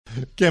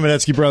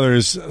Kamenetzky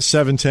Brothers,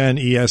 710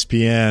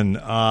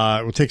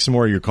 ESPN. We'll take some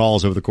more of your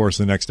calls over the course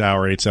of the next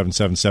hour,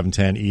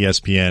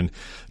 877-710-ESPN.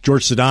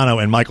 George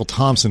Sedano and Michael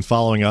Thompson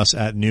following us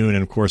at noon,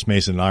 and, of course,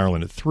 Mason and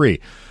Ireland at 3.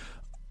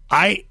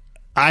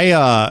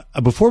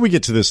 Before we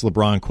get to this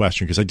LeBron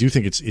question, because I do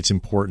think it's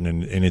important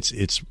and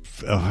it's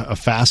a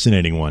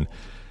fascinating one.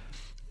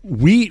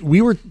 We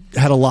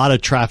had a lot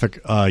of traffic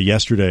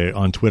yesterday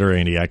on Twitter,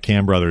 Andy, at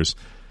Cam Brothers,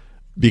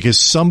 because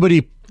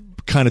somebody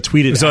kind of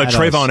tweeted at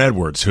Trayvon us.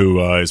 Edwards,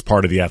 who is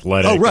part of The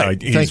Athletic. Oh, right.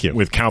 Thank you.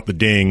 With Count the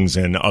Dings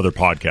and other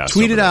podcasts.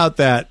 Tweeted out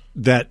that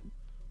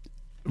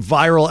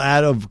viral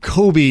ad of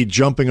Kobe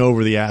jumping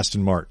over the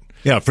Aston Martin.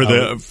 Yeah,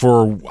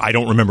 for I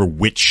don't remember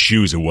which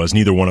shoes it was.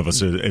 Neither one of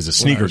us is a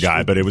sneaker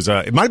guy, but it was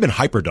it might have been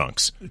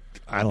Hyperdunks.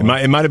 I don't know.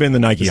 It might have been the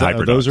Nike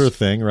Hyperdunks. Those are a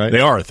thing, right?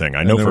 They are a thing.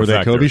 I know for a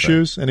fact. Were they Kobe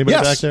shoes? Anybody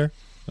yes. back there?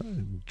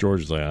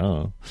 George is like, I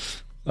don't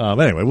know.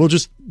 Anyway,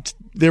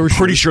 they were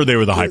pretty sure they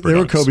were the Hyperdunks. They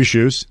were Kobe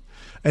shoes.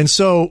 And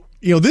so,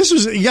 this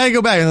was, you got to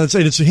go back and let's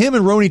say it's him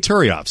and Rony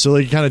Turiaf. So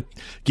it kind of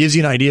gives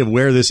you an idea of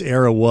where this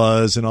era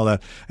was and all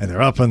that. And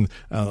they're up on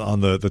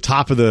the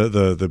top of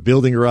the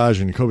building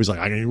garage, and Kobe's like,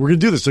 we're going to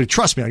do this. So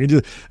trust me, I can do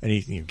it. And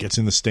he gets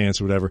in the stance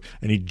or whatever,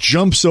 and he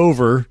jumps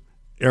over,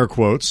 air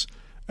quotes,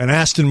 an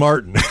Aston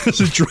Martin.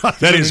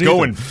 That is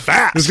going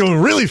fast. It's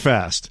going really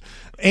fast.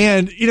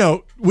 And,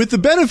 with the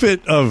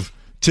benefit of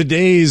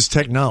today's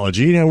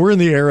technology, we're in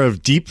the era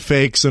of deep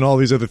fakes and all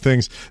these other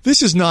things.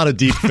 This is not a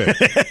deep fake.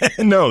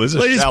 No, this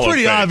is it's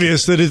pretty fake.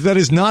 obvious that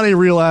is not a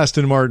real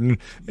Aston Martin.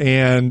 But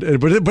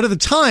at the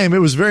time, it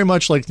was very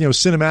much like,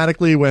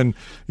 cinematically, when you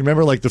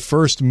remember like the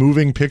first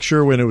moving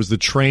picture when it was the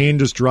train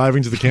just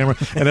driving to the camera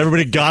and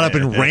everybody got up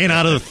and ran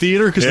out of the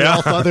theater because they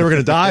all thought they were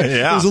going to die.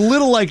 Yeah. It was a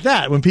little like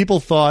that when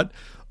people thought,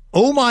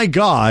 oh my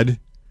God,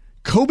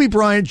 Kobe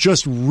Bryant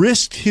just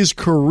risked his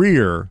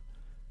career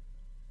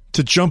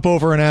to jump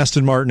over an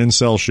Aston Martin and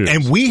sell shoes.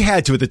 And we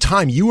had to, at the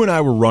time, you and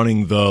I were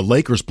running the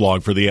Lakers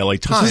blog for the LA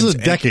Times. This is a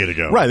decade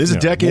ago. Right, this is a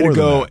decade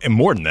ago, and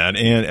more than that,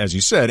 and as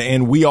you said,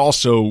 and we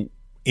also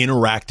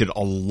interacted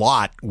a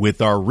lot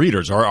with our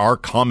readers. Our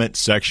comment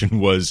section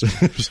was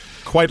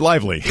quite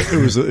lively. It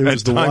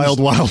was the wild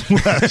west.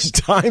 At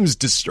times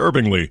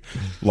disturbingly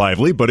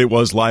lively, but it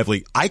was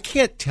lively. I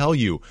can't tell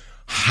you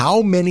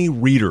how many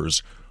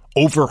readers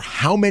over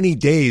how many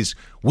days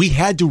we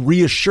had to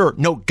reassure,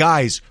 no,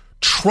 guys,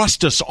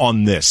 trust us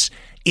on this.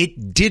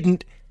 It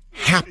didn't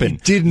happen.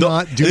 It did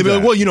not do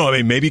that.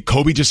 Well, maybe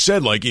Kobe just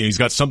said, he's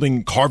got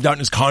something carved out in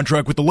his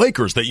contract with the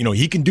Lakers that,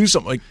 he can do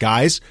something. Like,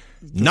 guys,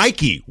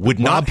 Nike would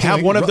not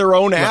have one of their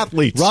own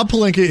athletes. Rob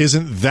Pelinka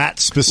isn't that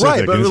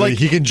specific. Right, but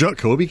he can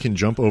Kobe can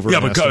jump over. Yeah,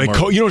 but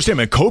you understand,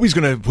 man. Kobe's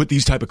going to put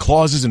these type of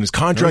clauses in his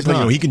contract.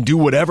 He can do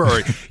whatever.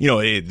 Or,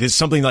 there's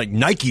something like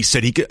Nike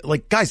said he could.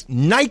 Like, guys,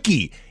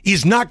 Nike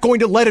is not going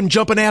to let him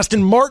jump an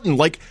Aston Martin.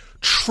 Like,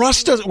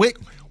 trust us. Wait.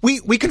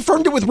 We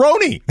confirmed it with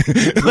Rony.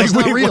 It's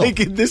not real.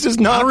 This is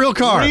not a real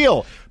car.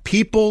 Real.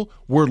 People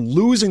were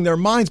losing their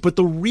minds, but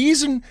the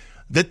reason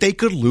that they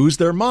could lose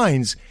their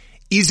minds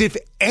is if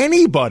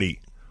anybody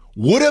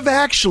would have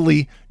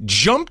actually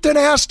jumped an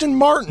Aston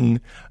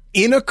Martin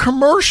in a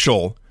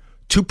commercial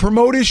to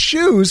promote his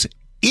shoes,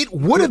 it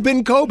would have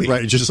been Kobe.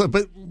 Right.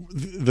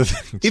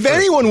 If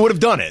anyone would have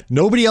done it,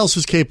 nobody else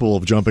was capable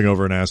of jumping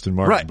over an Aston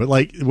Martin. Right. But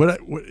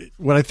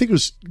what I think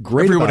was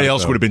great. Everybody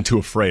else would have been too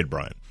afraid,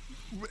 Brian.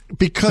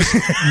 Because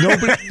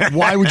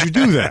why would you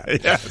do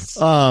that? Yes.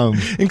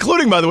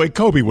 Including, by the way,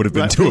 Kobe would have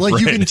been too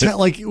afraid. You can tell,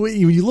 when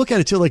you look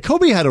at it too,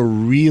 Kobe had a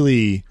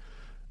really,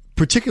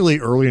 particularly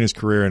early in his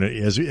career, and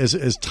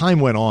as time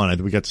went on, I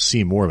think we got to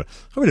see more of it.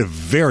 Kobe had a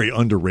very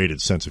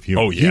underrated sense of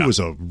humor. Oh, yeah. He was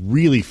a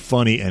really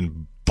funny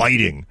and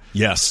biting,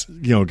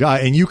 guy,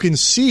 and you can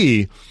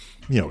see,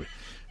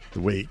 the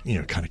way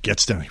kind of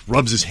gets down, he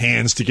rubs his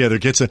hands together,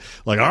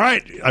 all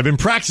right, I've been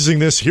practicing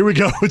this. Here we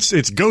go.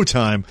 It's go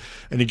time,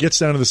 and he gets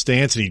down to the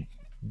stance and he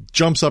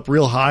jumps up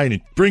real high and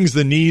he brings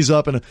the knees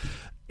up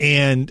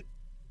and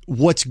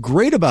what's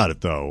great about it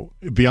though,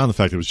 beyond the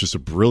fact that it was just a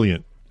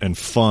brilliant and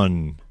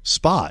fun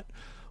spot,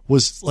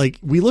 was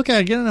we look at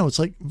it again and it's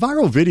like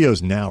viral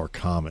videos now are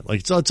common.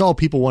 It's all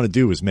people want to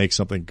do is make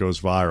something goes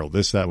viral,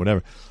 this, that,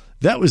 whatever.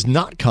 That was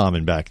not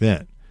common back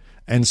then,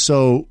 and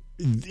so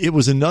it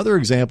was another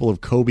example of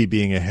Kobe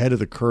being ahead of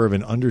the curve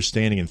and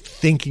understanding and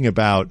thinking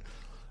about,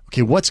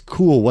 okay, what's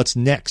cool, what's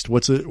next,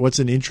 what's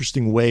an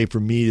interesting way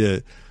for me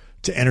to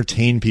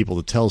entertain people,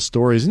 to tell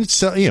stories, and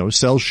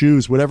sell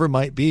shoes, whatever it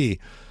might be.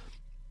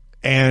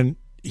 And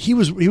he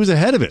was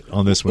ahead of it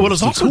on this one. Well, it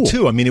was also cool.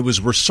 too, it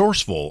was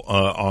resourceful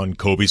on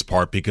Kobe's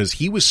part, because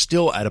he was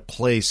still at a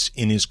place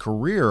in his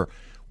career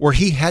where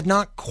he had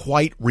not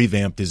quite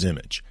revamped his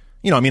image.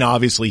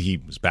 Obviously he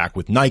was back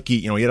with Nike,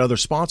 he had other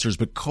sponsors,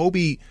 but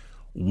Kobe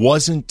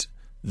wasn't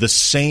the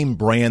same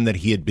brand that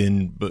he had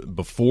been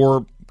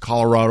before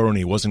Colorado, and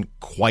he wasn't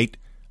quite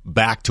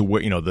back to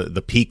where,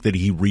 the peak that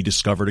he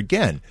rediscovered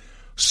again.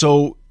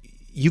 So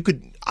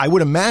I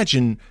would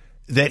imagine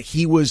that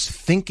he was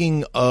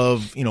thinking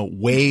of,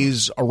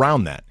 ways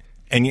around that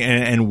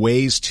and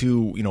ways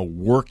to,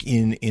 work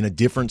in a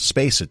different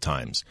space at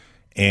times.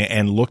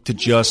 and look to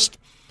just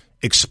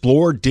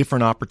explore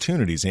different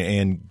opportunities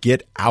and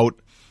get out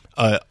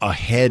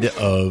ahead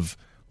of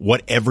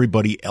what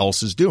everybody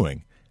else is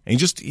doing. And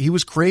he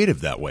was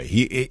creative that way.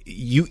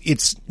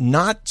 It's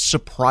not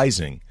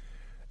surprising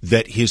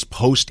that his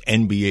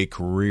post-NBA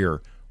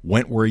career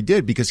went where he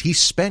did, because he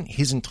spent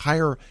his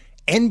entire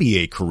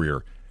NBA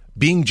career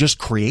being just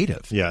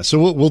creative. Yeah,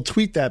 so we'll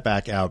tweet that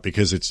back out,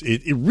 because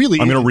it really.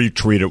 I'm going to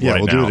retweet it right now. Yeah,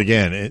 we'll do it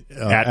again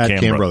at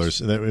Cam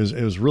Brothers. Brothers.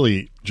 It was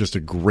really just a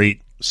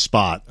great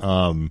spot.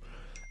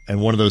 And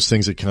one of those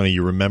things that kind of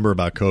you remember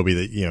about Kobe,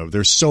 that,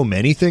 there's so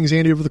many things,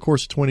 Andy, over the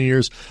course of 20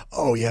 years.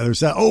 Oh, yeah, there's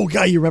that. Oh,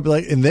 God, you remember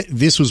that? And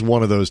this was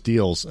one of those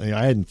deals.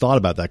 I hadn't thought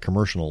about that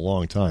commercial in a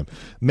long time.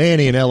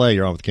 Manny in L.A.,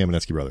 you're on with the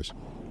Kamenetzky Brothers.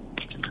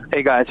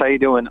 Hey, guys, how you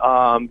doing?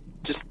 I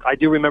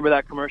do remember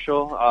that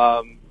commercial.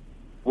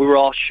 We were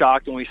all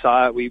shocked when we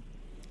saw it. We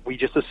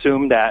just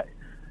assumed that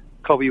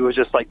Kobe was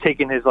just,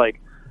 taking his,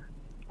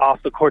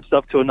 off the court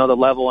stuff to another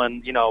level,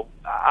 and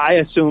I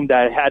assumed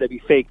that it had to be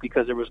fake,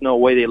 because there was no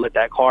way they let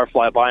that car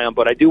fly by him.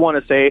 But I do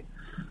want to say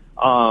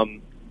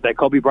that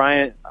Kobe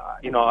Bryant,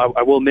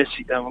 I will miss.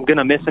 I'm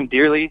gonna miss him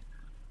dearly,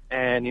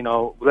 and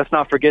let's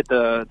not forget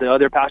the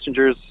other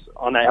passengers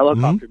on that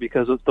helicopter,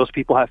 because those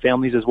people have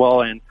families as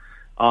well, and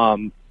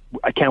I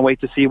can't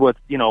wait to see what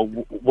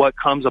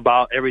comes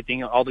about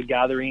everything, all the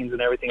gatherings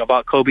and everything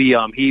about Kobe.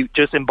 He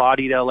just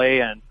embodied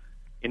LA, and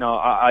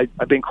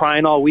I've been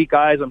crying all week,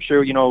 guys. I'm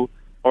sure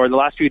or the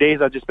last few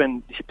days I've just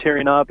been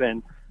tearing up,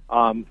 and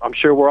I'm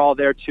sure we're all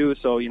there too.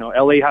 So,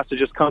 LA has to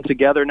just come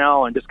together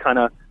now and just kind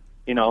of,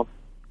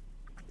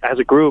 as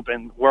a group,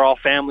 and we're all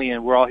family,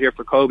 and we're all here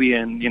for Kobe.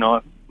 And,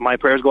 my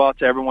prayers go out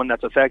to everyone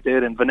that's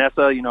affected. And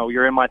Vanessa,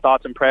 you're in my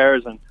thoughts and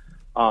prayers. And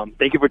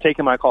thank you for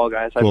taking my call,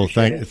 guys. Cool.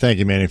 Thank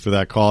you, Manny, for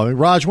that call. I mean,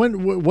 Raj,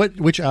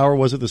 which hour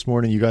was it this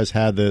morning? You guys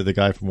had the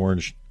guy from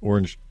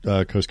Orange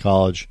Coast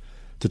College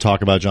to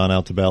talk about John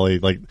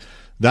Altobelli.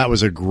 That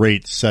was a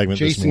great segment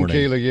this morning.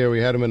 Jason Kaler,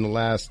 we had him in the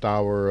last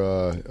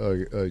hour.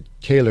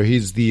 Kaler,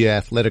 he's the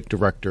athletic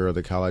director of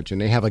the college, and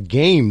they have a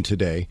game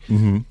today,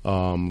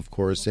 of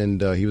course,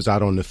 and he was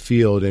out on the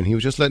field, and he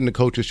was just letting the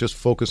coaches just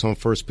focus on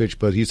first pitch,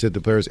 but he said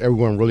the players,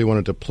 everyone really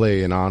wanted to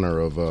play in honor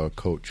of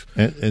Coach.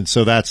 And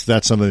so that's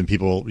something that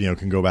people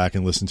can go back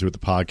and listen to at the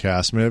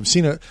podcast. I mean,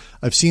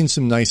 I've seen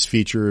some nice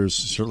features,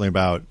 certainly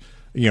about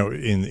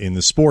in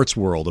the sports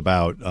world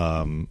about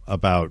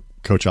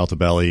Coach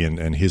Altobelli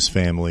and his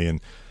family, and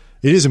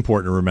it is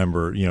important to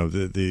remember,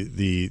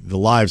 the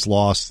lives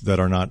lost that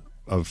are not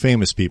of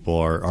famous people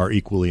are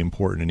equally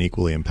important and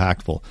equally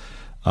impactful.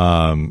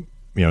 And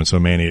so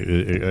Manny,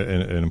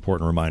 an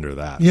important reminder of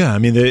that. Yeah, I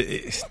mean,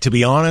 to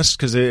be honest,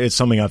 because it's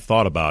something I've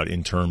thought about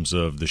in terms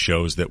of the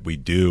shows that we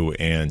do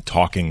and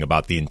talking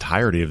about the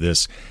entirety of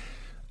this.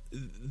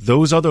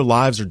 Those other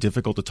lives are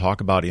difficult to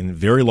talk about in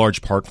very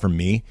large part for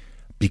me,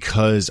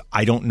 because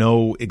I don't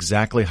know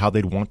exactly how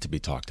they'd want to be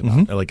talked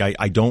about.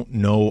 I don't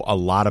know a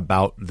lot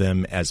about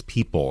them as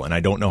people, and I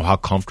don't know how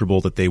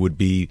comfortable that they would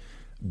be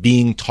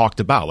being talked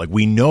about.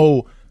 We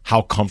know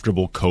how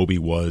comfortable Kobe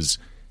was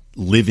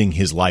living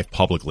his life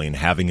publicly and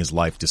having his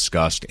life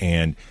discussed,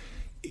 and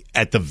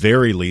at the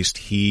very least,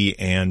 he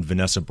and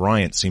Vanessa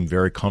Bryant seem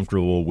very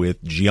comfortable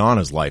with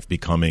Gianna's life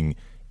becoming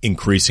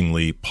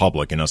increasingly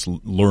public and us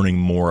learning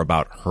more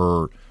about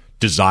her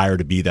desire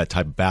to be that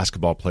type of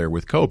basketball player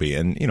with Kobe.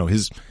 And,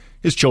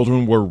 his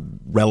children were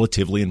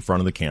relatively in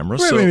front of the camera.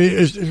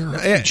 Right,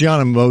 so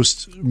Gianna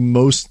most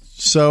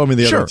so. I mean,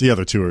 the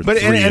other two are. But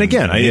and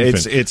again,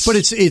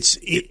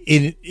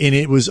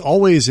 it was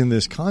always in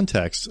this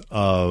context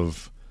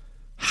of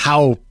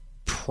how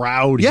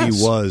proud he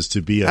was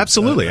to be.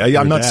 Absolutely,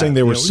 I'm not saying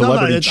they were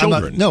celebrity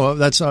children.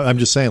 I'm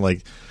just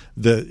saying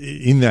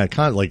in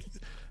that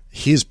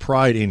his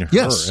pride in her,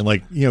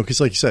 and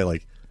because like you say,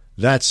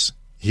 that's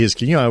his,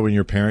 when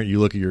you're a parent, you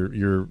look at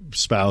your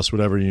spouse,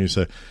 whatever, and you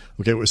say,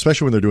 okay,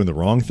 especially when they're doing the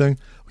wrong thing,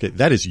 okay,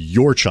 that is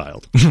your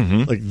child.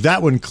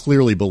 That one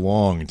clearly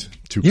belonged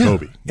to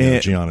Kobe.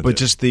 Gianna but did.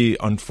 Just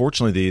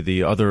unfortunately,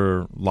 the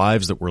other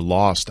lives that were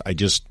lost, I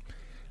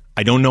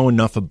don't know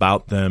enough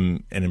about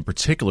them, and in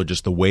particular,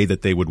 just the way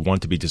that they would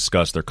want to be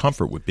discussed, their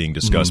comfort with being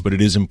discussed, but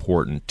it is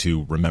important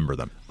to remember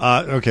them.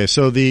 Okay,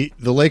 so the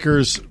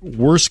Lakers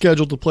were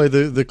scheduled to play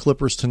the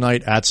Clippers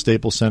tonight at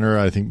Staples Center.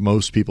 I think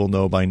most people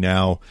know by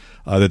now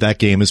that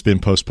game has been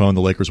postponed.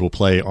 The Lakers will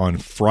play on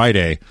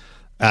Friday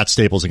at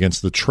Staples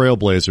against the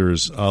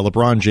Trailblazers.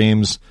 LeBron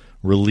James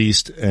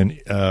released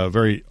a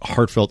very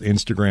heartfelt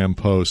Instagram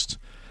post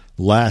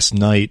last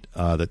night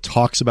that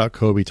talks about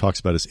Kobe, talks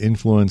about his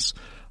influence.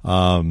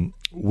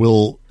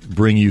 We'll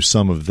bring you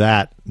some of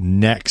that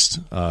next.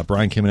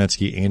 Brian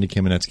Kamenetzky, Andy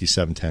Kamenetzky,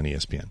 710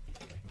 ESPN.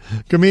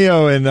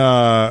 Camilo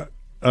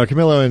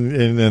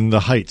in the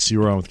Heights,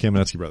 you were on with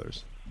Kamenetzky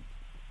Brothers.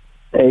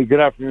 Hey, good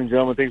afternoon,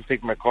 gentlemen. Thanks for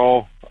taking my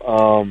call.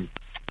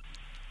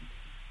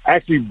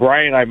 Actually,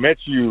 Brian, I met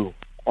you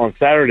on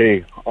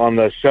Saturday on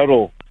the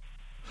shuttle.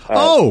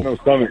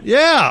 Summit.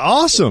 Yeah,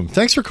 awesome.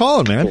 Thanks for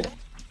calling, man.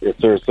 Yes,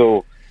 sir.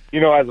 So,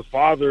 as a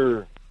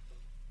father,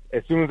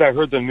 as soon as I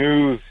heard the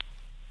news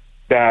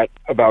that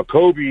about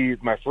Kobe,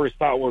 my first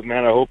thought was,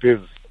 man, I hope his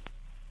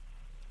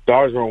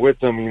daughters weren't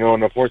with him,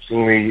 and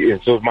unfortunately,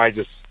 and so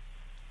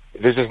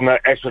there's just an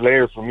extra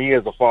layer for me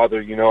as a father,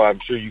 I'm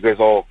sure you guys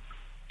all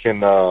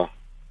can kind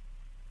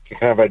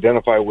of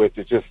identify with.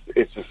 It's just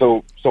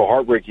so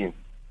heartbreaking.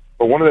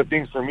 But one of the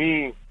things for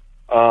me,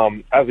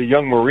 as a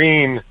young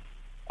Marine,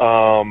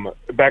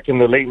 back in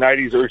the late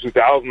 90s, early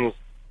 2000s,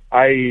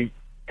 I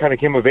kind of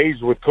came of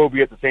age with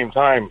Kobe at the same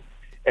time.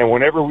 And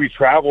whenever we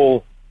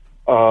travel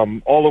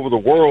all over the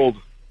world,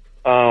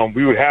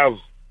 we would have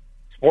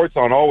sports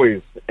on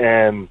always,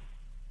 and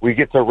we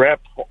get to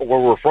rep where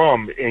we're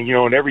from. And,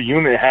 and every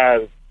unit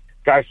has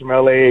guys from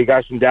LA,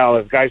 guys from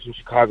Dallas, guys from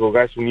Chicago,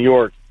 guys from New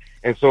York.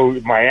 And so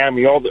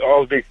Miami, all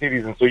the big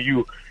cities. And so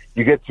you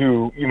get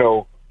to,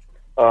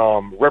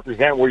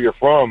 represent where you're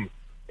from.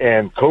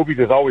 And Kobe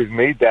has always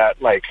made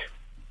that like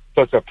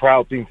such a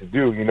proud thing to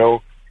do,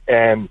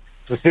 and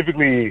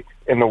specifically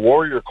in the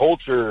Warrior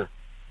culture,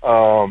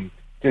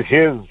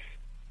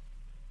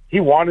 he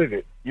wanted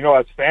it.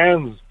 As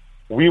fans,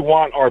 we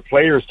want our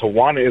players to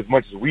want it as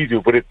much as we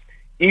do, but it's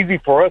easy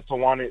for us to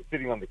want it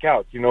sitting on the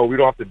couch. We don't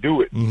have to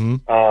do it.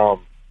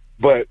 Mm-hmm.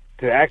 But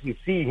to actually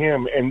see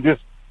him, and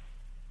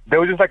there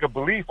was just like a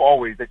belief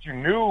always that you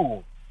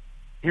knew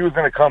he was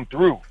going to come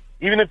through.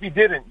 Even if he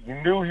didn't, you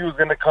knew he was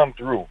going to come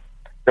through.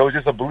 There was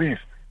just a belief,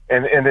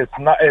 and it's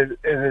not.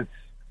 It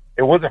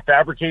wasn't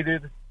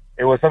fabricated.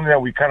 It was something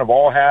that we kind of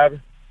all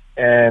had,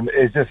 and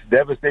it's just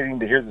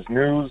devastating to hear this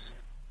news.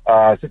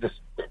 Such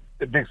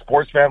a big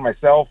sports fan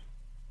myself,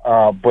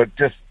 but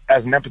just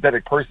as an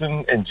empathetic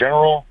person in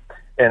general,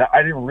 and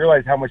I didn't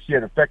realize how much he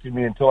had affected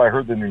me until I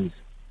heard the news.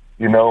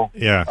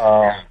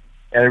 Yeah.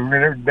 And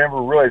I never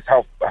realized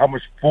how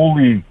much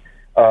fully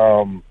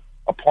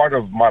a part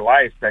of my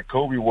life that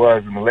Kobe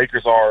was and the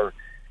Lakers are.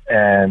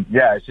 And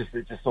yeah, it's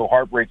just so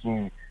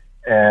heartbreaking.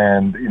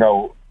 And,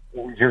 he'll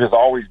just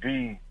always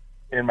be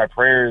in my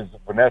prayers,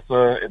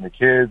 Vanessa and the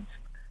kids.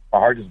 My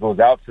heart just goes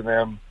out to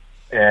them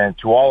and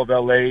to all of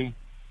LA.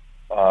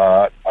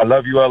 I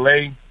love you,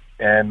 LA.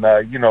 And,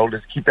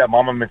 let's keep that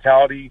mama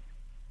mentality,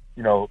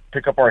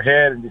 pick up our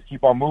head and just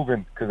keep on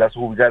moving, because that's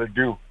what we got to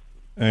do.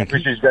 I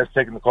appreciate you guys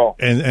taking the call.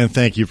 And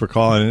thank you for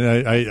calling.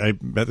 And I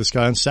met this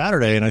guy on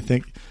Saturday, and I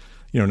think,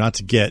 not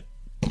to get,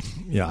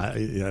 I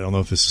don't know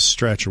if this is a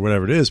stretch or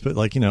whatever it is, but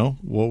what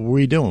were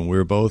we doing? We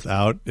were both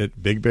out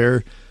at Big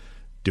Bear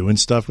doing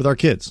stuff with our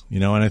kids,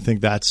 and I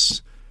think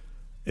it's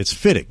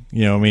fitting.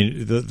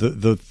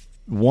 The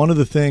one of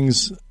the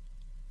things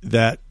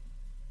that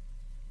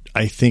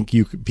I think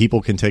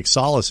people can take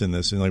solace in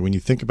this, and when you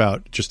think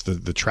about just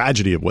the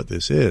tragedy of what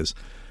this is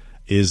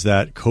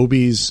that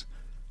Kobe's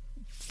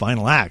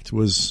final act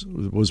was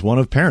one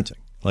of parenting.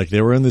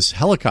 They were in this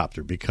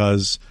helicopter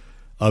because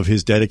of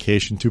his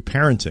dedication to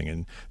parenting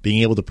and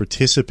being able to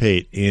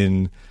participate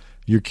in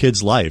your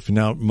kid's life. And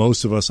now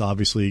most of us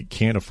obviously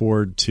can't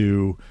afford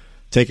to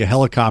take a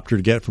helicopter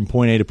to get from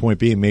point A to point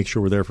B and make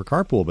sure we're there for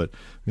carpool. But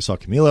we saw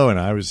Camilo, and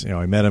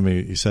I met him.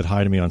 He said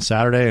hi to me on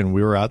Saturday, and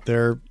we were out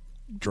there,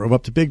 drove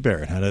up to Big Bear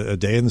and had a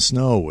day in the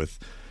snow with,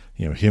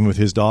 him with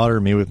his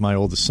daughter, me with my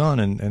oldest son.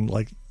 And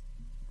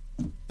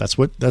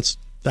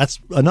that's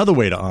another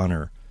way to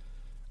honor,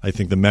 I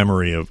think, the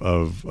memory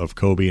of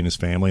Kobe and his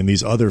family and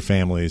these other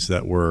families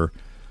that were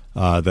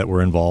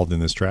involved in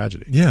this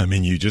tragedy. Yeah, I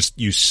mean,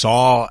 you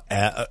saw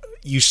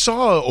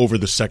over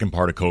the second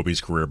part of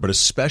Kobe's career, but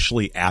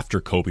especially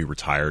after Kobe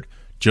retired,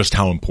 just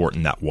how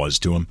important that was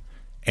to him.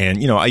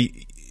 And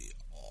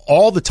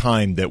all the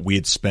time that we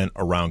had spent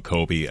around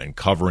Kobe and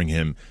covering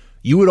him,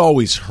 you had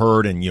always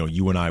heard, and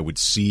you and I would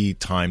see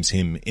times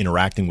him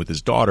interacting with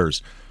his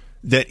daughters,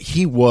 that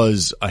he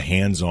was a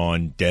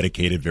hands-on,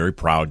 dedicated, very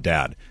proud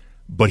dad.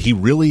 But he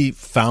really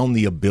found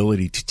the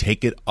ability to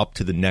take it up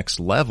to the next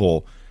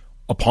level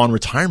upon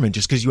retirement,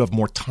 just because you have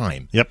more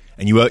time. Yep.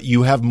 And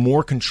you have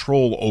more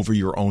control over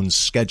your own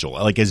schedule.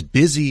 As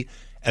busy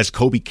as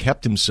Kobe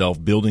kept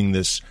himself building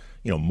this,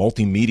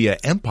 multimedia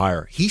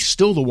empire, he's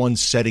still the one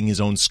setting his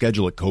own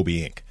schedule at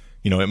Kobe Inc.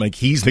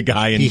 He's the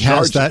guy in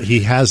charge. He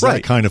has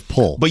that kind of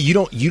pull. But you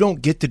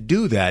don't get to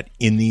do that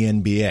in the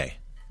NBA.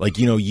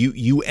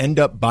 You end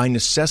up by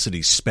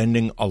necessity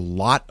spending a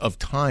lot of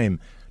time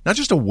not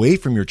just away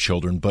from your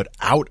children, but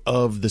out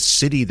of the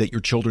city that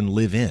your children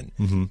live in.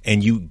 Mm-hmm.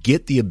 And you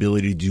get the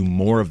ability to do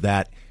more of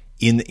that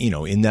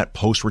in that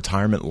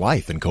post-retirement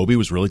life. And Kobe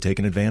was really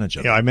taking advantage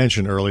of it. Yeah, I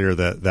mentioned earlier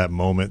that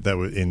moment that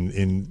was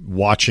in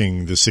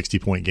watching the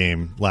 60-point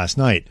game last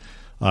night,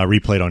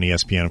 replayed on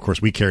ESPN. Of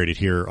course, we carried it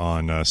here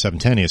on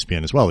 710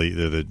 ESPN as well,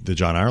 the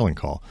John Ireland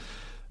call.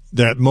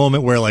 That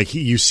moment where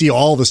you see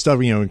all the stuff,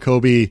 and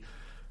Kobe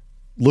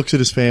looks at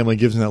his family,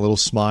 gives them that little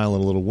smile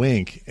and a little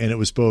wink, and it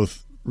was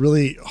both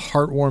really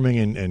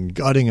heartwarming and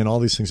gutting and all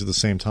these things at the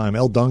same time.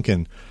 El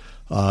Duncan,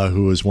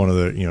 who was one of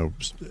the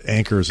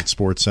anchors at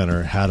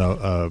SportsCenter,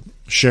 had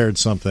shared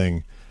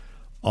something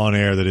on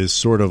air that is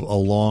sort of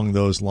along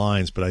those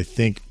lines, but I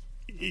think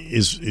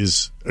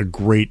is a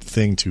great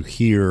thing to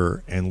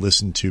hear and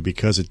listen to,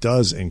 because it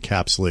does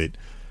encapsulate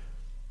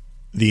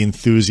the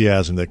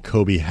enthusiasm that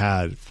Kobe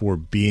had for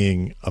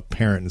being a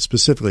parent, and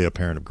specifically a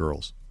parent of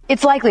girls?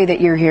 It's likely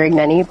that you're hearing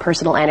many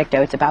personal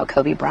anecdotes about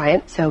Kobe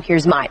Bryant, so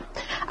here's mine.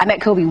 I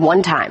met Kobe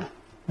one time,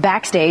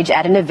 backstage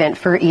at an event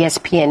for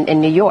ESPN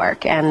in New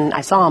York, and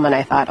I saw him and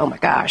I thought, oh my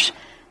gosh,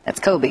 that's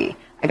Kobe.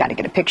 I got to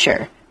get a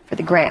picture for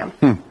the gram.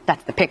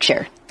 That's the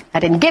picture. I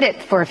didn't get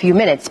it for a few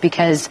minutes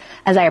because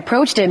as I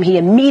approached him, he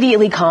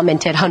immediately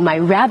commented on my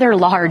rather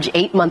large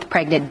 8-month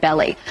pregnant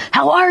belly.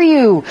 How are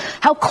you?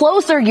 How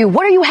close are you?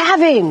 What are you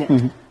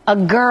having? A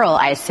girl,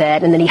 I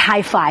said, and then he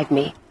high-fived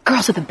me.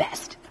 Girls are the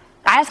best.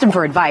 I asked him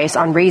for advice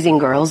on raising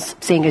girls,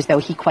 seeing as though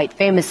he quite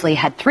famously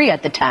had 3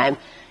 at the time.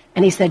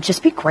 And he said,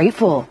 just be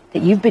grateful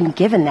that you've been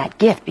given that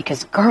gift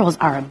because girls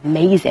are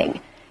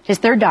amazing. His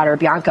 3rd daughter,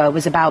 Bianca,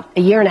 was about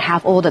a year and a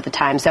half old at the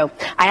time, so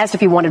I asked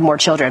if he wanted more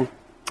children.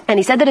 And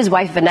he said that his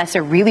wife,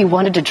 Vanessa, really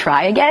wanted to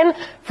try again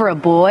for a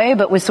boy,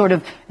 but was sort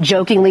of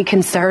jokingly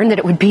concerned that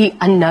it would be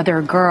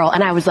another girl.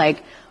 And I was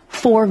like,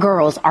 4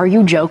 girls, are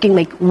you joking?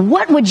 Like,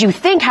 what would you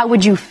think? How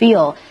would you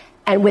feel?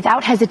 And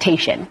without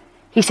hesitation,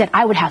 he said,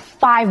 I would have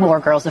 5 more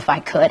girls if I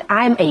could.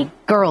 I'm a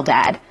girl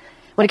dad.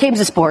 When it came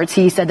to sports,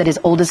 he said that his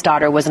oldest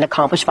daughter was an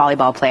accomplished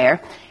volleyball player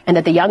and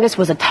that the youngest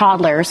was a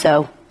toddler,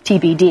 so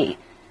TBD.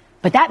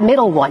 But that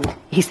middle one,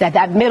 he said,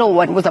 that middle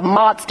one was a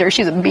monster.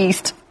 She's a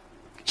beast.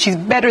 She's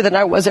better than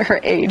I was at her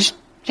age.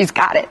 She's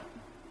got it.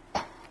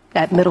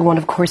 That middle one,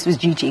 of course, was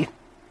Gigi.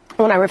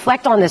 When I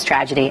reflect on this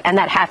tragedy and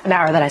that half an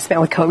hour that I spent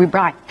with Kobe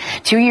Bryant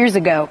 2 years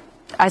ago,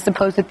 I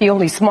suppose that the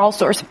only small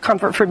source of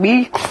comfort for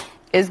me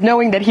is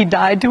knowing that he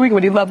died doing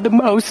what he loved the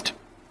most,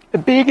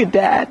 being a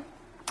dad,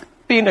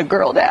 being a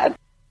girl dad.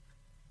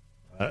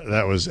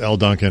 That was Elle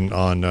Duncan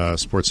on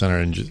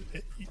SportsCenter, and just,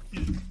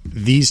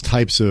 these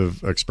types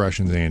of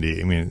expressions, Andy.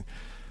 I mean,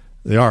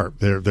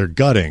 they're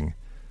gutting,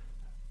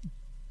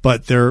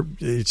 but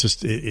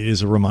it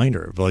is a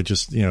reminder of like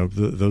just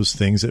those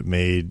things that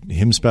made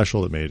him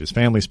special, that made his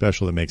family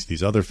special, that makes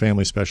these other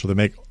families special, that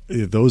make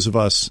those of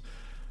us,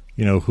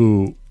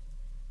 who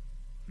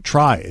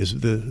try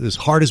as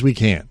hard as we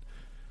can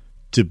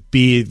to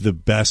be the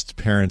best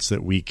parents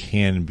that we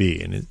can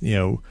be.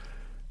 And,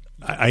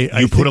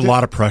 I put a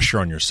lot of pressure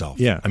on yourself.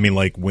 Yeah. I mean,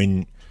 like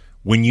when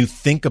you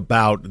think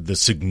about the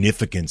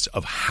significance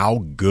of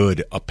how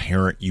good a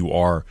parent you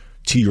are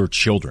to your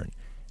children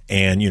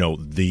and,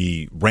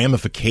 the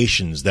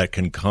ramifications that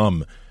can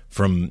come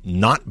from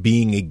not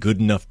being a good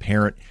enough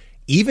parent,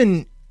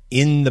 even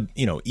in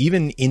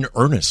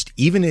earnest,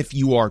 even if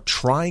you are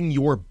trying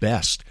your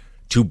best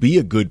to be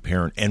a good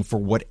parent and for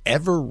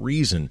whatever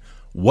reason,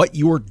 what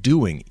you're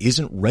doing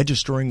isn't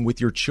registering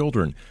with your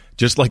children,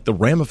 just like the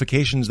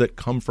ramifications that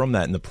come from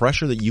that and the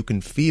pressure that you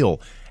can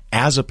feel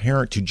as a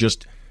parent to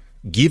just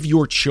give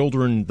your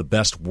children the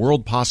best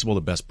world possible,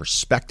 the best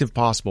perspective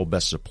possible,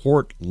 best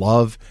support,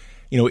 love.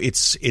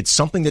 It's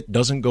something that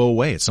doesn't go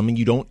away. It's something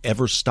you don't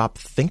ever stop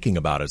thinking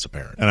about as a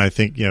parent. And I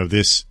think,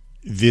 this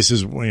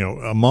is,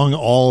 among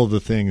all of the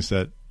things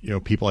that,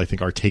 people I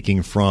think are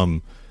taking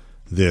from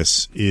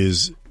this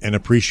is an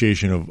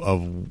appreciation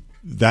of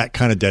that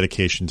kind of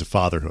dedication to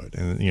fatherhood.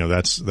 And,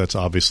 that's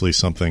obviously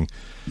something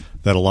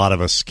that a lot of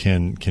us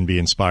can be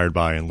inspired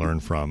by and learn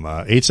from.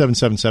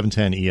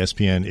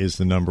 877-710-ESPN is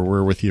the number.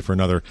 We're with you for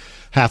another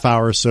half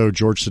hour or so.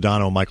 George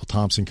Sedano, Michael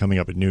Thompson coming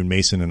up at noon,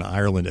 Mason and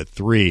Ireland at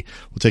 3.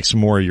 We'll take some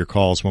more of your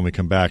calls when we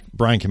come back.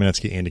 Brian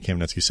Kamenetzky, Andy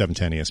Kamenetzky,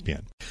 710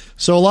 ESPN.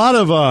 So a lot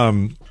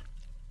of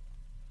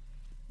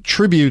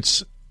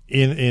tributes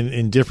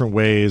in different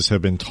ways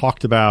have been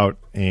talked about,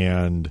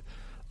 and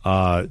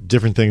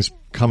different things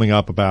coming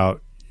up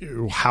about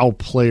how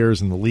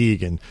players in the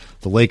league and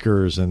the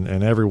Lakers and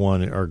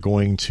everyone are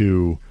going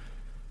to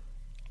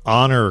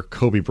honor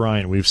Kobe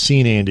Bryant. We've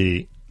seen,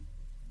 Andy,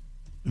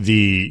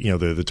 the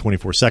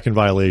 24-second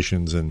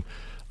violations, and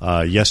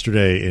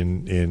yesterday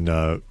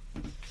in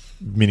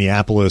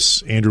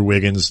Minneapolis, Andrew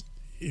Wiggins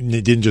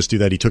didn't just do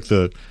that. He took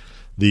the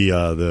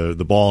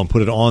ball and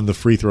put it on the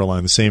free throw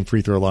line, the same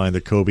free throw line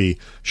that Kobe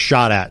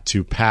shot at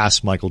to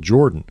pass Michael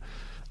Jordan.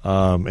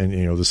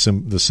 And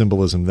the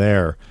symbolism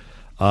there.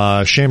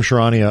 Shams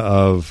Charania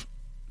of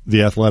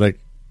The Athletic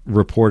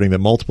reporting that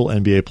multiple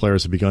NBA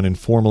players have begun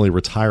informally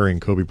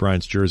retiring Kobe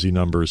Bryant's jersey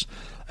numbers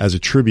as a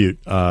tribute.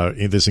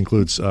 This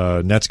includes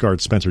Nets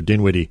guard Spencer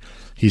Dinwiddie.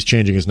 He's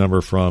changing his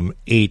number from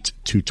 8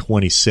 to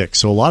 26.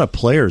 So a lot of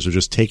players are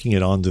just taking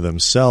it onto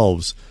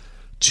themselves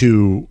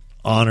to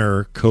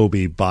honor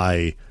Kobe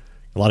by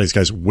a lot of these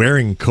guys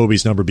wearing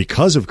Kobe's number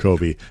because of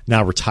Kobe,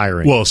 now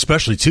retiring. Well,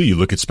 especially, too, you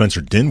look at Spencer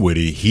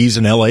Dinwiddie. He's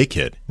an L.A.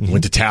 kid. Mm-hmm.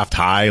 Went to Taft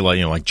High,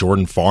 like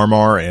Jordan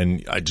Farmar,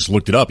 and I just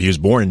looked it up. He was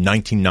born in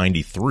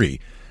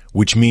 1993,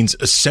 which means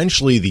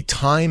essentially the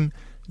time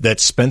that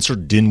Spencer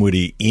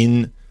Dinwiddie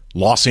in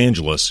Los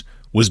Angeles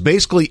was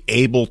basically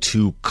able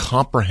to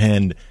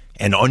comprehend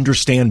and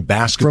understand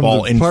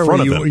basketball in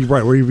front of him.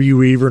 Right, where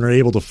you even are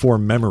able to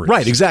form memories.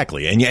 Right,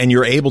 exactly. And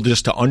you're able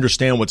just to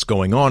understand what's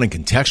going on and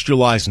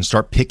contextualize and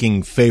start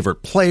picking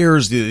favorite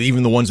players,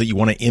 even the ones that you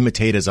want to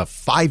imitate as a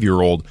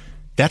 5-year-old.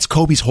 That's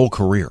Kobe's whole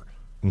career.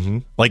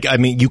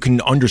 Mm-hmm. You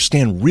can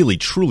understand really,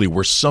 truly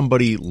where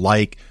somebody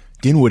like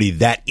Dinwiddie,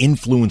 that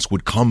influence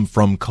would come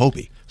from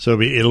Kobe. So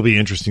it'll be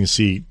interesting to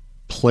see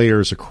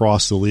players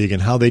across the league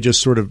and how they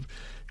just sort of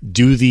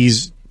do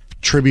these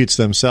tributes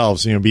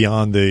themselves,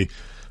 beyond the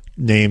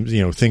names,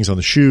 things on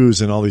the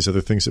shoes and all these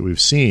other things that we've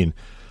seen.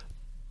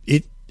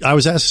 I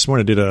was asked this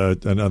morning, I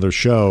did another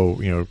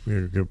show,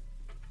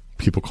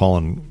 people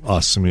calling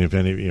us, if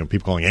any,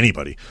 people calling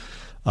anybody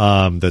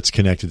that's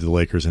connected to the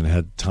Lakers and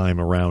had time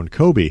around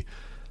Kobe.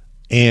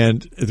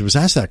 And it was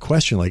asked that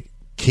question, like,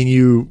 can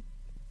you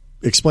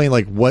explain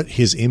like what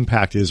his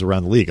impact is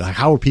around the league? Like,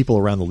 how are people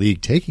around the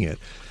league taking it?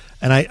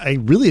 And I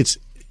really,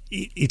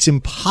 it's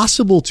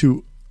impossible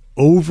to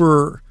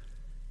overestimate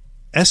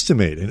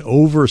and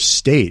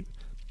overstate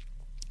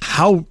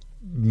how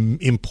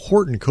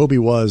important Kobe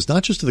was,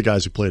 not just to the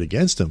guys who played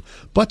against him,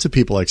 but to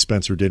people like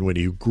Spencer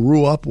Dinwiddie, who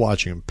grew up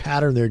watching him,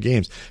 pattern their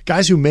games,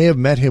 guys who may have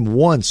met him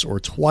once or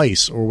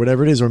twice or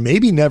whatever it is, or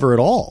maybe never at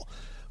all,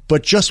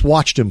 but just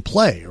watched him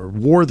play or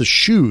wore the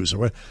shoes.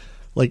 Or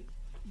like,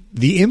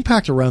 the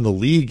impact around the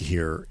league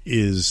here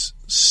is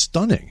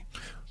stunning.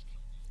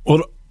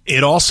 Well,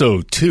 it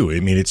also, too,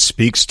 it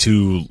speaks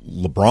to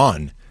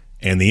LeBron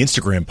and the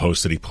Instagram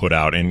post that he put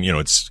out. And,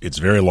 it's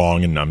very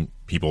long and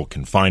people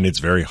can find it. It's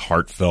very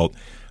heartfelt.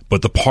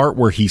 But the part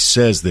where he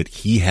says that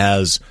he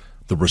has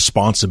the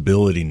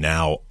responsibility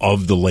now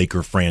of the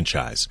Laker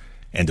franchise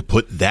and to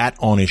put that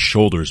on his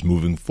shoulders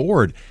moving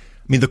forward.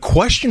 The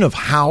question of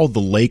how the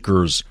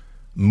Lakers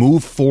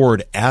move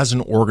forward as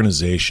an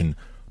organization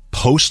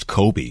post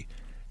Kobe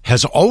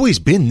has always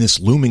been this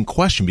looming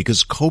question,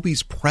 because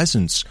Kobe's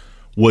presence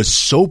was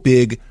so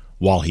big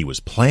while he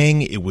was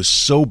playing. It was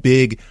so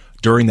big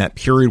during that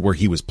period where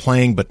he was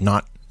playing, but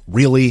not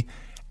really.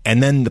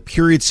 And then the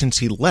period since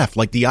he left,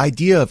 like the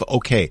idea of,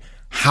 okay,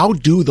 how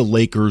do the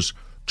Lakers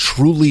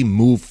truly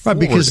move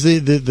forward? Right, because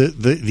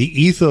the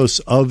ethos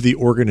of the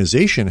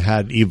organization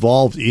had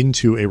evolved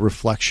into a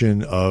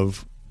reflection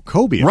of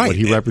Kobe and what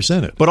he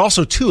represented. But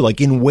also, too,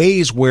 like in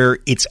ways where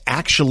it's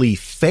actually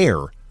fair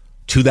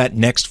to that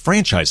next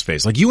franchise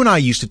phase. Like you and I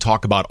used to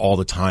talk about all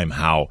the time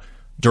how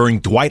during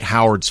Dwight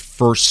Howard's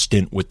first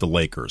stint with the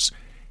Lakers,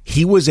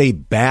 he was a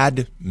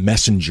bad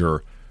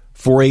messenger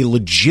for a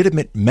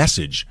legitimate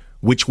message,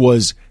 which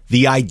was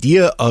the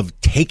idea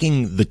of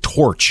taking the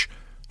torch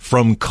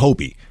from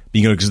Kobe.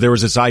 Because there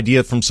was this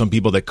idea from some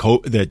people that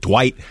that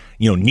Dwight,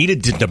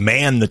 needed to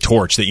demand the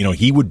torch, that,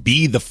 he would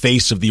be the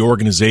face of the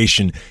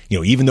organization,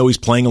 even though he's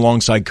playing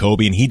alongside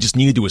Kobe, and he just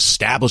needed to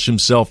establish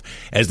himself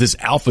as this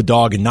alpha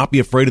dog and not be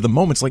afraid of the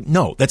moment. It's like,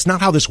 no, that's not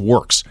how this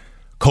works.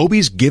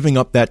 Kobe's giving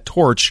up that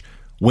torch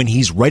when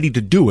he's ready to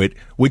do it,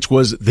 which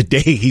was the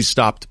day he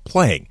stopped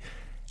playing.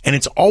 And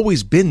it's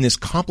always been this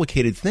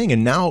complicated thing.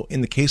 And now in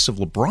the case of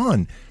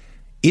LeBron,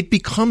 it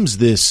becomes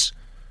this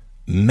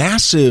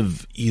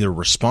massive either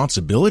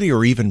responsibility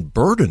or even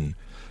burden.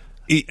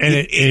 And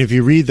if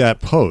you read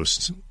that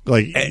post,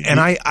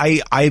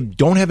 I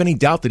don't have any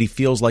doubt that he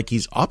feels like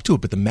he's up to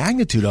it, but the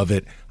magnitude of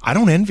it, I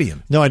don't envy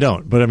him. No, I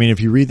don't. But if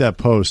you read that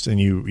post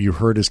and you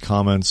heard his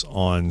comments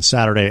on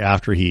Saturday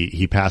after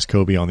he passed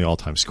Kobe on the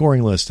all-time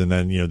scoring list, and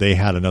then they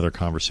had another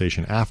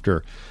conversation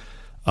after,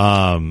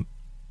 and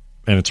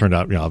it turned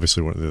out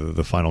obviously one of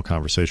the final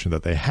conversation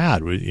that they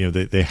had,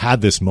 they had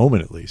this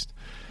moment at least.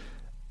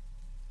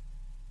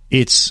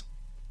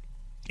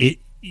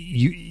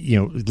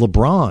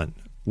 LeBron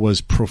was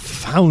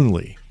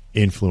profoundly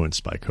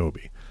influenced by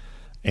Kobe,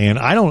 and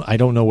I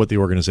don't know what the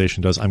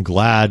organization does. I'm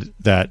glad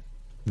that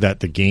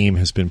the game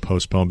has been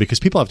postponed, because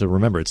people have to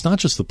remember, it's not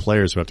just the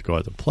players who have to go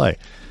out and play.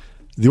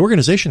 The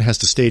organization has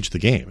to stage the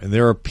game, and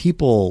there are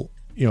people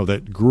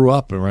that grew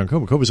up around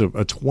Kobe. Kobe's a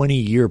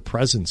 20-year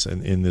presence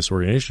in this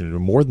organization,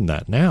 more than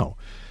that now.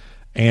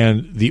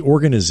 And the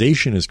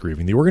organization is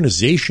grieving. The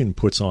organization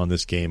puts on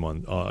this game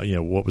on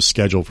what was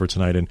scheduled for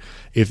tonight, and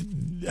if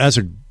as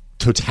a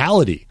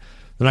totality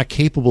they're not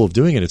capable of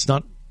doing it, it's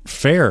not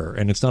fair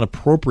and it's not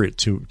appropriate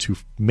to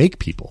make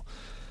people.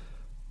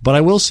 But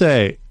I will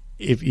say,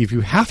 if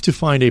you have to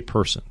find a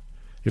person,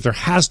 if there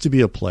has to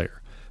be a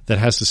player that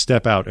has to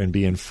step out and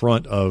be in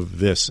front of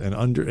this and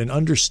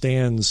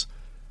understands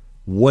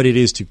what it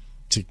is to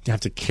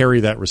have to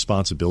carry that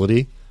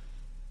responsibility,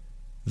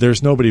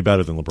 there's nobody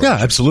better than LeBron. Yeah,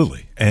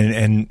 absolutely.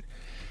 And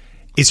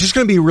it's just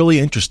going to be really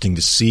interesting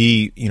to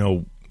see,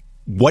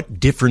 what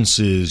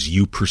differences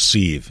you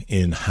perceive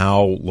in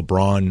how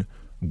LeBron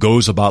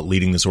goes about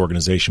leading this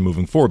organization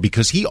moving forward,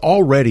 because he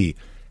already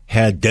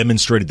had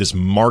demonstrated this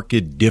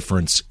marked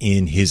difference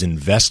in his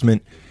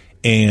investment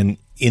and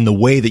in the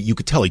way that you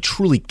could tell he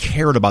truly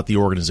cared about the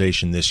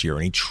organization this year,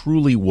 and he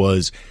truly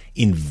was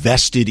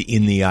invested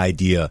in the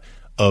idea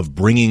of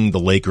bringing the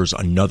Lakers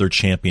another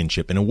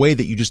championship in a way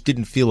that you just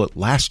didn't feel it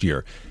last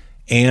year.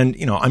 And,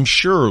 I'm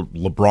sure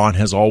LeBron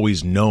has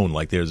always known,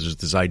 like there's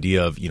this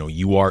idea of,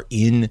 you are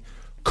in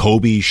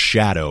Kobe's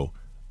shadow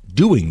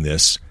doing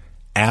this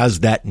as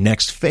that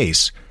next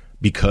face,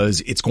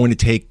 because it's going to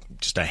take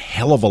just a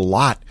hell of a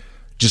lot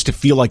just to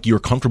feel like you're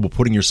comfortable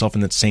putting yourself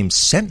in that same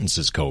sentence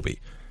as Kobe.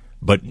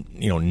 But,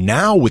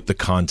 now with the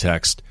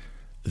context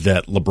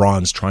that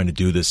LeBron's trying to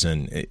do this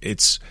in,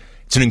 it's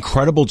It's an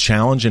incredible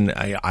challenge, and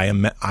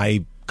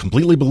I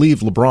completely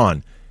believe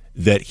LeBron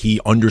that he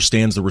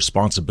understands the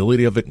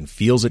responsibility of it and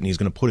feels it, and he's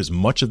going to put as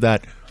much of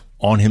that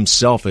on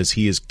himself as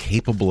he is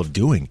capable of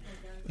doing.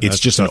 It's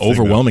just an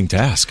overwhelming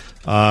task.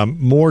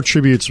 More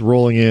tributes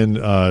rolling in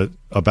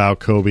about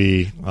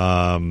Kobe,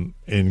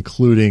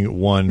 including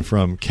one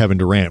from Kevin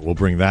Durant. We'll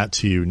bring that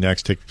to you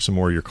next. Take some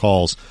more of your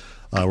calls.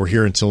 We're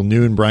here until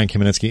noon. Brian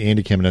Kamenetzky,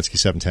 Andy Kamenetzky,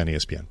 710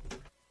 ESPN.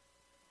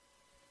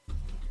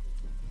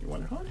 You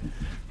want it on?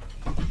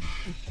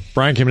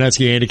 Brian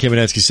Kamenetzky, Andy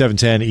Kamenetzky,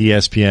 710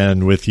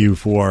 ESPN with you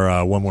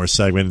for one more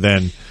segment.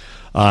 Then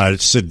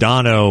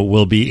Sedano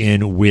will be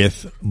in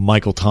with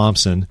Michael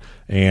Thompson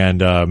and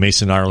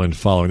Mason Ireland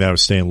following that. I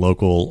was staying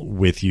local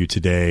with you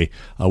today.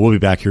 We'll be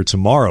back here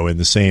tomorrow in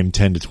the same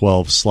 10 to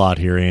 12 slot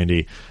here,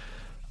 Andy.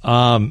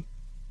 We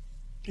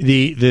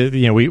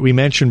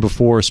mentioned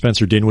before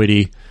Spencer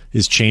Dinwiddie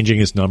is changing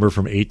his number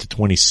from 8 to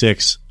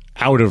 26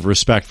 out of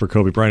respect for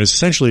Kobe Bryant. It's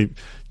essentially,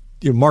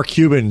 Mark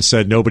Cuban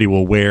said nobody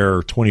will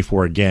wear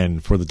 24 again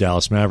for the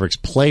Dallas Mavericks.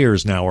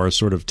 Players now are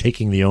sort of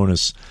taking the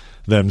onus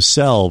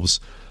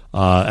themselves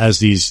as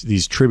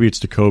these tributes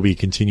to Kobe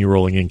continue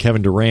rolling in.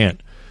 Kevin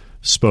Durant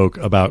spoke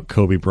about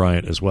Kobe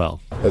Bryant as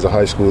well. As a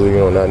high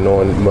schooler, not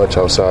knowing much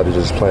outside of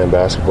just playing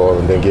basketball,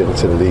 and then getting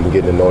to the league and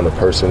getting to know the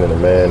person and the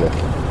man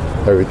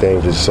and everything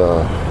just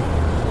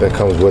that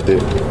comes with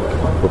it.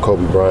 With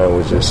Kobe Bryant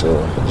was just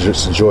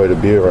a joy to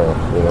be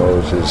around. It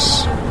was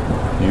just,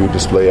 you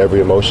display every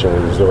emotion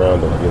when you're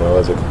around him.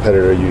 As a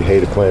competitor, you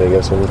hated playing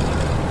against him.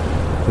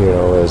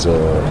 As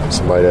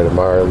somebody that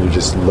admired him, you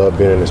just love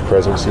being in his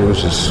presence. It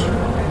was just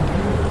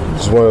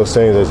one of those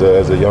things.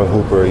 As a young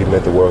hooper, he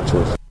meant the world to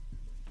us.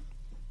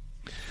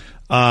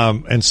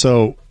 And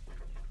so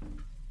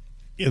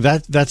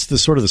that's the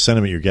sort of the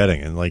sentiment you're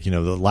getting. And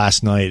the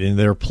last night, and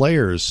there are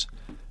players,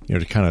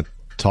 to kind of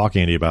talk,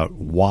 Andy, about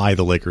why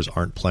the Lakers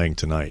aren't playing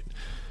tonight.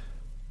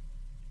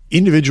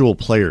 Individual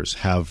players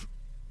have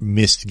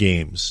missed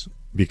games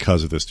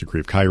because of this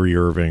degree. Kyrie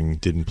Irving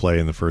didn't play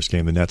in the first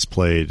game. The Nets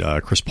played.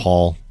 Chris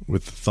Paul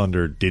with the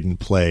Thunder didn't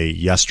play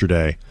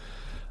yesterday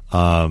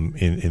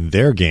in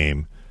their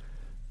game.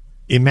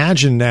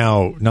 Imagine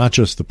now not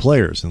just the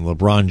players and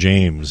LeBron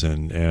James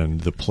and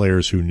the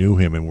players who knew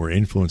him and were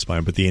influenced by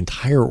him, but the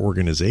entire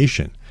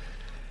organization.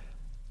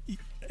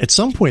 At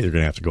some point, they're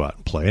going to have to go out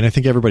and play, and I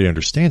think everybody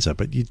understands that,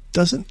 but it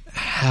doesn't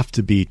have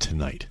to be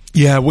tonight.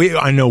 Yeah,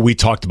 I know we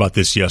talked about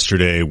this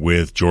yesterday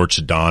with George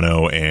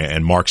Sedano,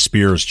 and Mark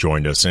Spears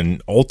joined us,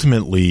 and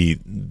ultimately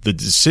the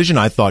decision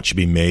I thought should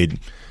be made,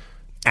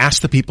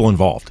 ask the people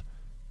involved.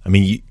 I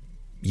mean,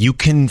 you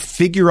can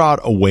figure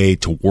out a way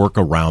to work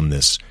around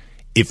this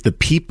if the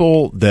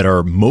people that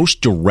are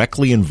most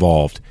directly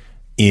involved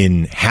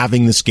in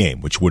having this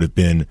game, which would have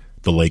been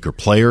the Laker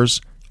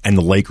players and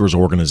the Lakers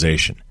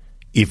organization,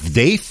 if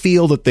they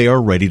feel that they are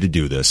ready to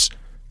do this,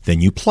 then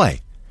you play.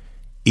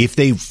 If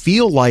they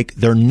feel like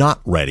they're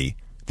not ready,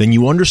 then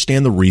you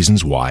understand the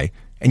reasons why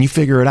and you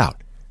figure it out.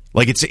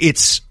 Like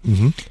it's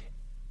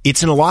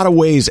in a lot of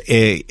ways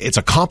it's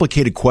a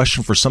complicated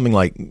question for somebody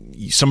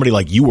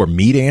like you or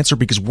me to answer,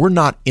 because we're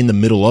not in the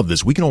middle of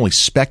this. We can only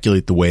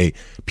speculate the way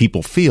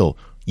people feel.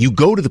 You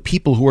go to the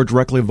people who are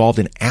directly involved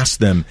and ask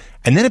them,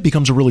 and then it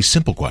becomes a really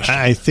simple question.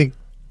 I think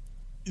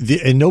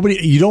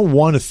you don't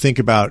want to think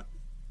about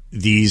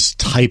these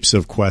types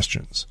of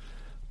questions,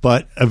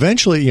 but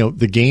eventually,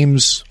 the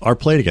games are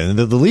played again.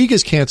 The league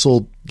has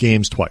canceled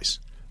games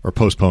twice or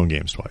postponed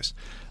games twice.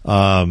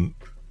 The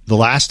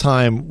last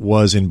time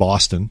was in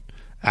Boston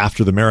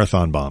after the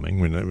marathon bombing,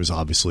 when it was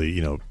obviously,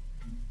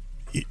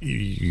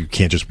 you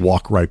can't just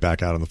walk right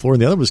back out on the floor.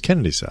 And the other was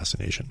Kennedy's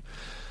assassination.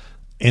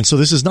 And so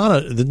this is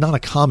not a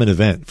common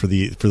event for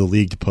the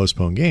league to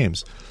postpone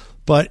games.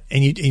 But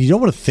and you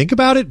don't want to think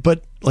about it,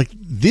 but like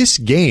this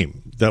game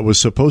that was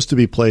supposed to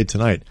be played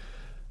tonight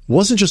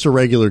wasn't just a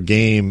regular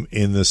game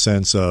in the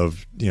sense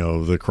of,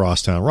 the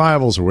crosstown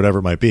rivals or whatever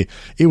it might be.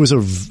 It was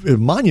a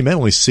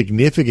monumentally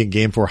significant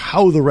game for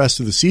how the rest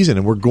of the season,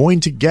 and we're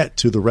going to get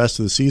to the rest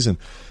of the season,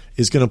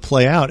 is going to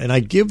play out. And I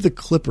give the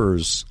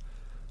Clippers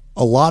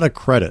a lot of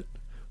credit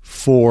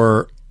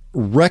for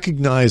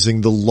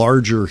recognizing the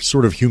larger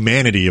sort of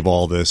humanity of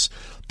all this,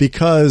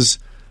 because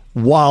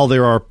while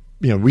there are,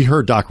 we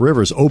heard Doc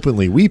Rivers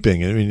openly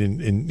weeping. I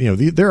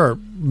mean, there are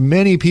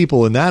many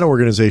people in that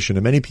organization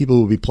and many people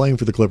who will be playing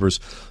for the Clippers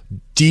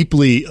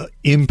deeply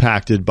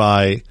impacted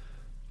by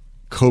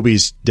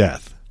Kobe's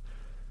death,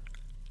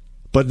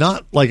 but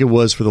not like it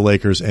was for the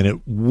Lakers. And it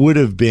would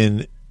have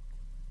been,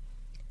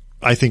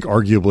 I think,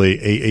 arguably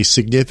a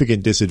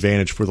significant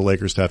disadvantage for the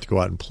Lakers to have to go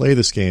out and play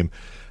this game.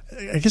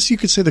 I guess you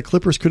could say the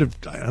Clippers could have,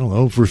 I don't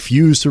know,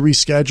 refused to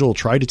reschedule,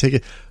 tried to take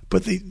it,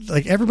 but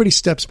everybody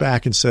steps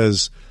back and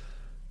says,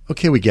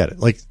 okay, we get it.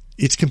 Like,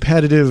 it's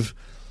competitive.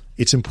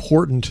 It's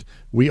important.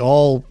 We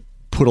all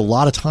put a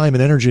lot of time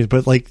and energy,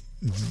 but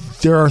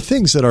there are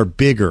things that are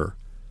bigger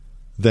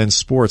than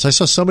sports. I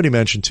saw somebody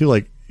mention too,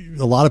 a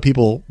lot of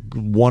people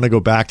want to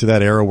go back to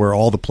that era where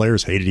all the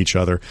players hated each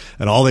other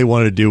and all they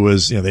wanted to do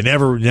was, they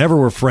never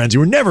were friends. You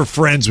were never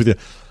friends with you.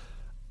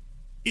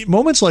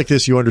 moments like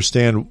this, you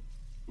understand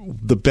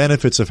the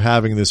benefits of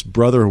having this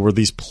brotherhood where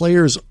these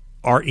players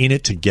are in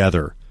it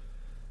together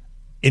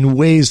in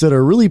ways that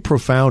are really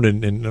profound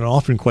and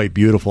often quite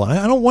beautiful.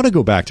 I don't want to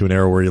go back to an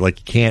era where you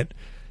can't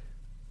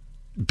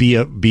be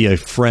a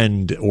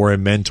friend or a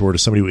mentor to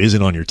somebody who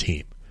isn't on your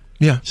team.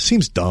 Yeah. It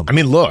seems dumb. I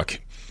mean, look,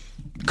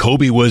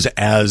 Kobe was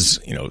as,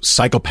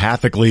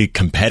 psychopathically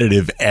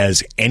competitive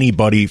as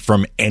anybody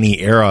from any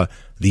era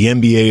the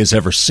NBA has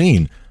ever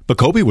seen, but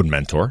Kobe would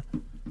mentor. I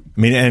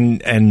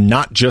mean, and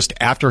not just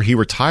after he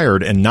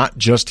retired and not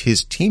just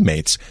his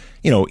teammates.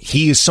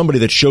 He is somebody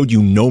that showed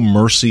you no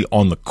mercy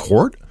on the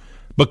court,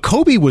 but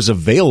Kobe was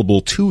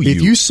available to you.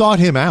 If you sought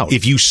him out.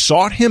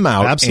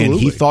 Absolutely.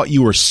 And he thought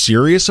you were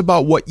serious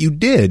about what you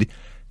did,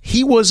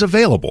 he was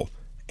available.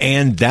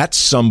 And that's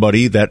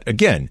somebody that,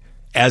 again,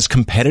 as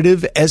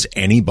competitive as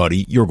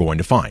anybody you're going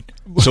to find.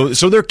 So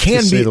there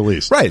can be, say the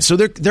least. Right. So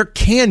there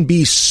can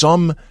be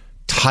some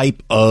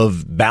type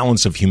of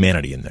balance of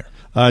humanity in there.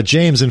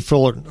 James in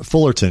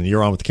Fullerton,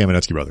 you're on with the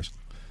Kamenetzky brothers.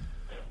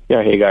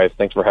 Yeah, hey guys,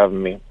 thanks for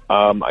having me.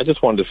 I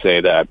just wanted to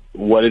say that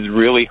what is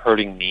really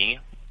hurting me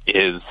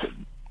is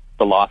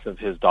the loss of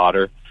his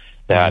daughter.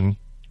 That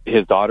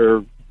his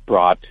daughter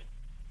brought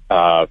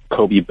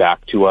Kobe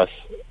back to us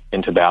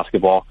into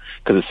basketball,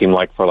 because it seemed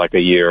like for a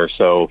year or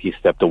so he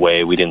stepped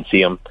away. We didn't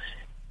see him,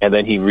 and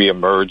then he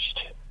reemerged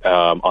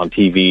on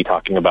TV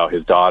talking about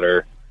his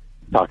daughter,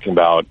 talking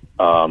about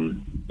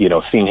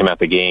seeing him at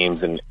the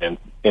games,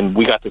 and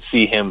we got to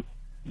see him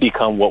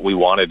become what we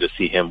wanted to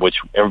see him, which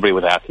everybody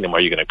was asking him,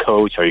 are you going to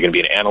coach? Are you going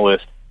to be an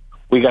analyst?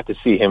 We got to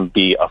see him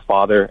be a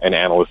father, an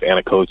analyst, and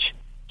a coach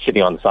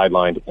sitting on the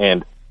sideline.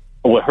 And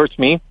what hurts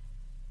me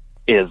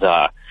is,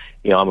 I'm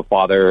a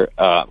father.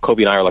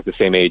 Kobe and I are the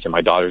same age, and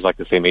my daughter's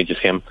the same age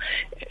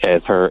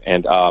as her.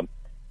 And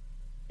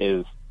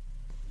is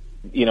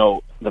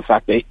the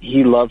fact that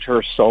he loved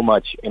her so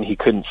much and he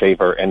couldn't save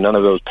her, and none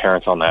of those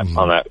parents on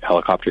that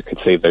helicopter could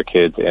save their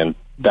kids, and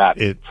that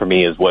for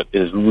me is what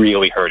is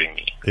really hurting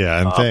me. Yeah,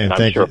 and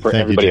I'm sure for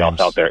everybody else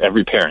out there,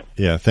 every parent.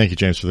 Yeah, thank you,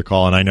 James, for the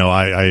call. And I know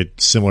I had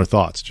similar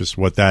thoughts, just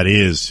what that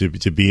is to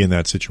be in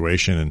that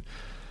situation, and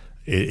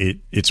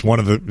it's one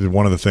of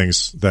the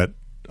things that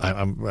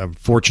I'm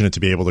fortunate to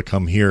be able to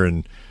come here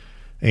and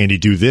Andy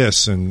do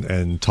this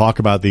and talk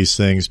about these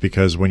things,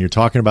 because when you're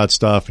talking about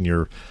stuff and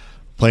you're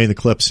playing the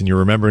clips and you're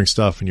remembering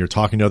stuff and you're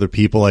talking to other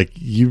people,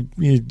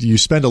 you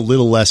spend a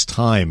little less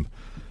time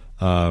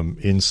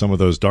in some of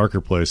those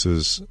darker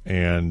places,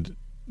 and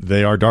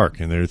they are dark,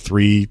 and they're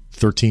 3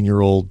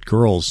 13-year-old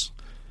girls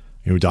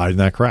who died in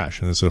that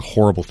crash, and it's a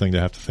horrible thing to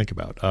have to think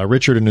about.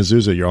 Richard and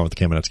Azusa, you're on with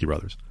the Kamenetzky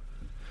brothers.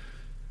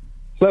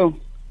 Hello.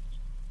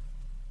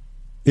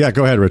 Yeah,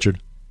 go ahead,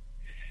 Richard.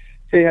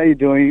 Hey, how you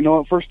doing?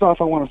 First off,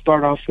 I want to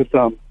start off with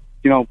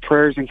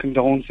prayers and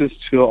condolences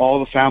to all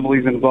the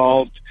families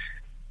involved.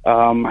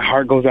 My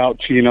heart goes out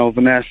to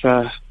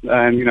Vanessa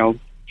and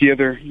the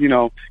other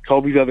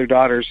Kobe's other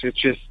daughters.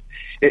 It's just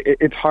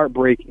it's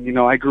heartbreaking.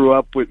 I grew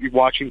up with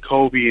watching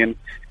Kobe, and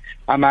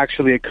I'm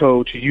actually a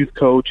coach, a youth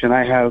coach, and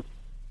I have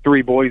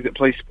 3 boys that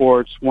play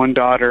sports, 1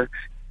 daughter,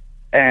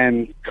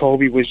 and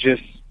Kobe was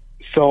just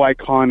so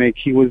iconic.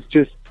 He was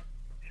just,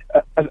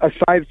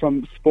 aside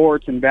from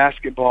sports and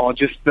basketball,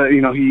 just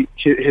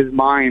his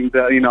mind,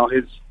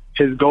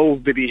 his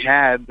goals that he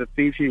had, the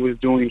things he was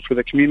doing for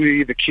the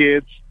community, the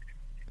kids.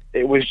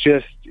 It was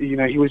just,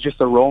 he was just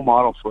a role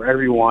model for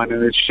everyone,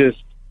 and it's just,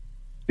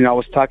 I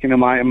was talking to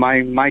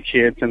my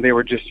kids, and they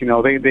were just,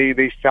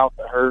 they felt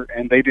the hurt,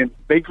 and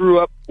they grew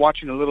up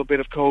watching a little bit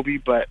of Kobe,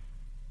 but,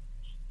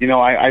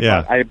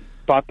 I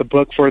bought the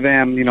book for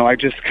them. I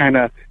just kind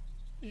of,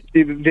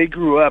 they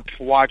grew up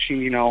watching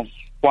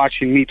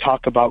me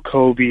talk about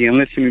Kobe and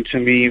listening to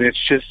me, and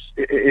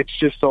it's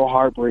just so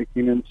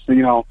heartbreaking.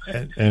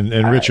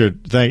 And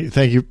Richard,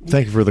 thank you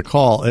for the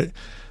call.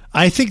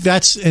 I think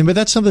that's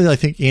something that I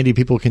think, Andy,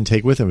 people can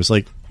take with them. It's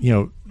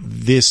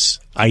this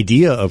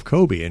idea of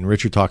Kobe, and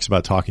Richard talks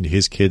about talking to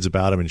his kids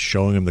about him and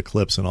showing them the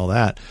clips and all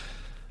that.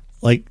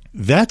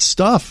 That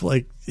stuff,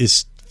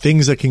 is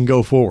things that can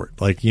go forward.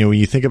 When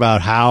you think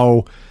about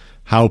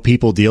how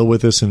people deal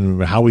with this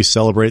and how we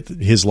celebrate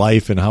his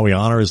life and how we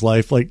honor his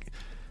life,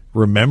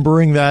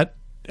 remembering that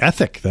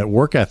ethic, that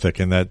work ethic,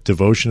 and that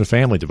devotion to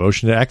family,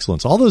 devotion to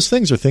excellence, all those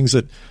things are things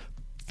that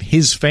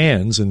his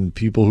fans and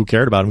people who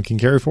cared about him can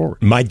carry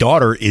forward. My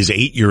daughter is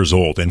 8 years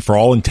old, and for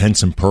all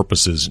intents and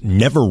purposes,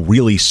 never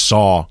really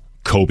saw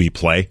Kobe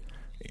play,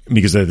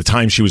 because at the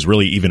time she was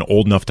really even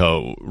old enough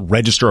to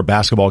register a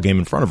basketball game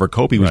in front of her.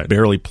 Kobe was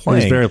barely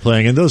playing. He was barely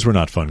playing, and those were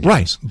not fun games.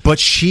 Right. But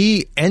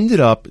she ended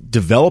up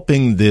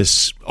developing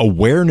this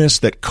awareness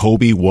that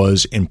Kobe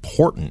was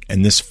important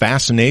and this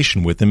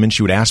fascination with him, and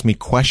she would ask me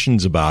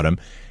questions about him,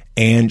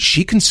 and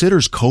she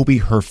considers Kobe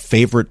her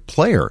favorite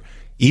player.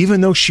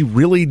 Even though she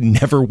really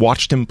never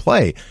watched him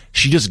play,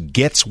 she just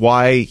gets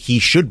why he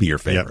should be her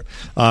favorite.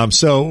 Yep.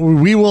 So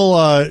we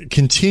will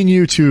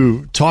continue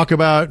to talk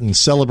about and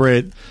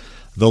celebrate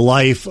the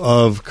life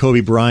of Kobe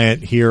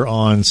Bryant here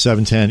on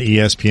 710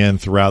 ESPN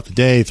throughout the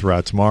day,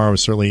 throughout tomorrow,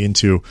 certainly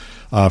into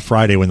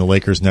Friday when the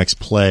Lakers next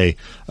play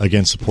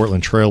against the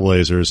Portland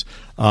Trailblazers.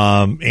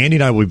 Andy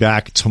and I will be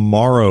back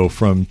tomorrow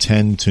from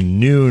 10 to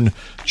noon.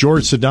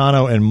 George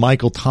Sedano and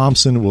Michael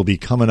Thompson will be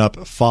coming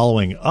up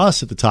following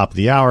us at the top of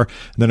the hour.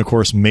 And then, of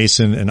course,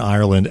 Mason and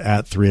Ireland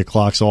at 3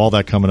 o'clock. So all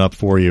that coming up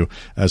for you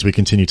as we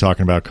continue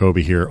talking about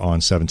Kobe here on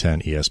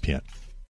 710 ESPN.